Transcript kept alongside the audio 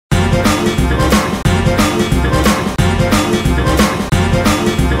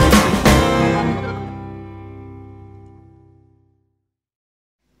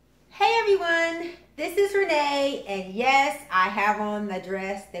And yes, I have on the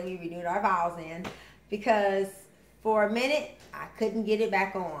dress that we renewed our vows in, because for a minute I couldn't get it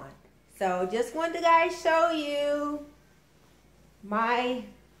back on. So just wanted to guys show you my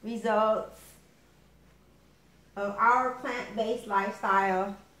results of our plant-based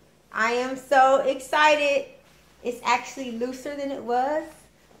lifestyle. I am so excited. It's actually looser than it was.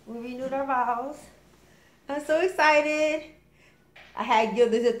 We renewed our vows. I'm so excited. I had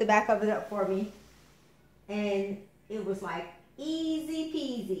Gilda zip the back of it up for me, and it was like easy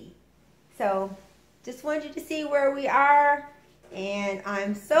peasy. So just wanted you to see where we are, and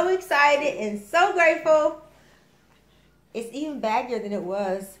I'm so excited and so grateful. It's even baggier than it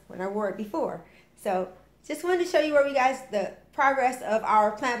was when I wore it before. So just wanted to show you where we guys the progress of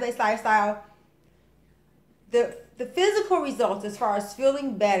our plant-based lifestyle. The physical results as far as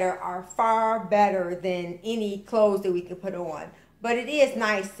feeling better are far better than any clothes that we could put on. But it is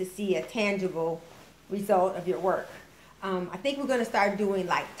nice to see a tangible result of your work. I think we're going to start doing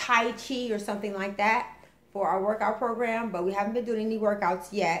like Tai Chi or something like that for our workout program, but we haven't been doing any workouts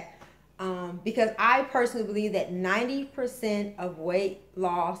yet, because I personally believe that 90% of weight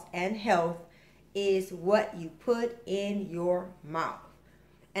loss and health is what you put in your mouth.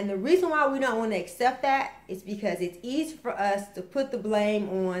 And the reason why we don't want to accept that is because it's easy for us to put the blame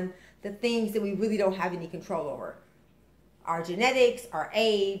on the things that we really don't have any control over. Our genetics, our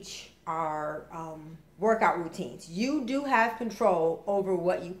age, our workout routines. You do have control over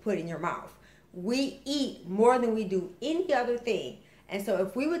what you put in your mouth. We eat more than we do any other thing. And so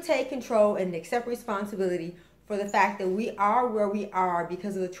if we would take control and accept responsibility for the fact that we are where we are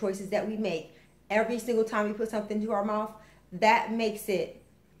because of the choices that we make every single time we put something into our mouth, that makes it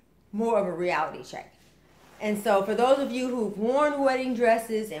more of a reality check. And so for those of you who've worn wedding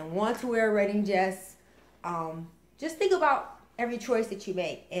dresses and want to wear a wedding dress, just think about every choice that you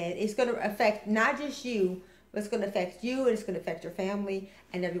make, and it's going to affect not just you, but it's going to affect you, and it's going to affect your family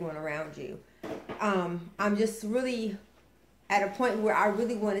and everyone around you. I'm just really at a point where I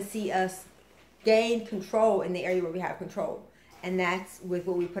really want to see us gain control in the area where we have control, and that's with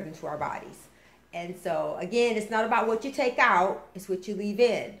what we put into our bodies. And so again, it's not about what you take out, it's what you leave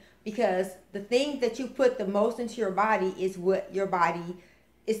in, because the thing that you put the most into your body is what your body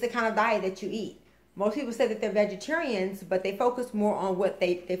is, the kind of diet that you eat. Most people say that they're vegetarians, but they focus more on what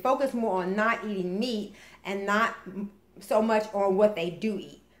they focus more on not eating meat and not so much on what they do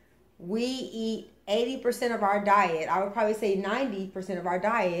eat. We eat 80% of our diet. I would probably say 90% of our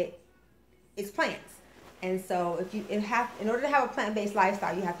diet is plants. And so in order to have a plant-based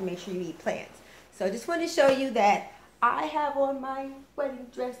lifestyle, you have to make sure you eat plants. So I just wanted to show you that I have on my wedding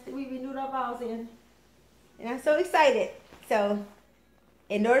dress that we renewed our vows in. And I'm so excited. So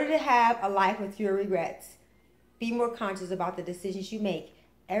in order to have a life with fewer regrets, be more conscious about the decisions you make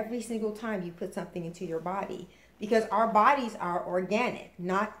every single time you put something into your body. Because our bodies are organic,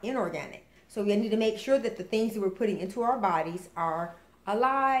 not inorganic. So we need to make sure that the things that we're putting into our bodies are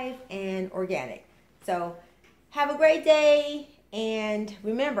alive and organic. So have a great day. And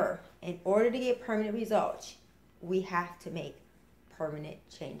remember, in order to get permanent results, we have to make permanent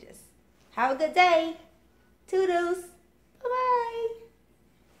changes. Have a good day. Toodles. Bye-bye.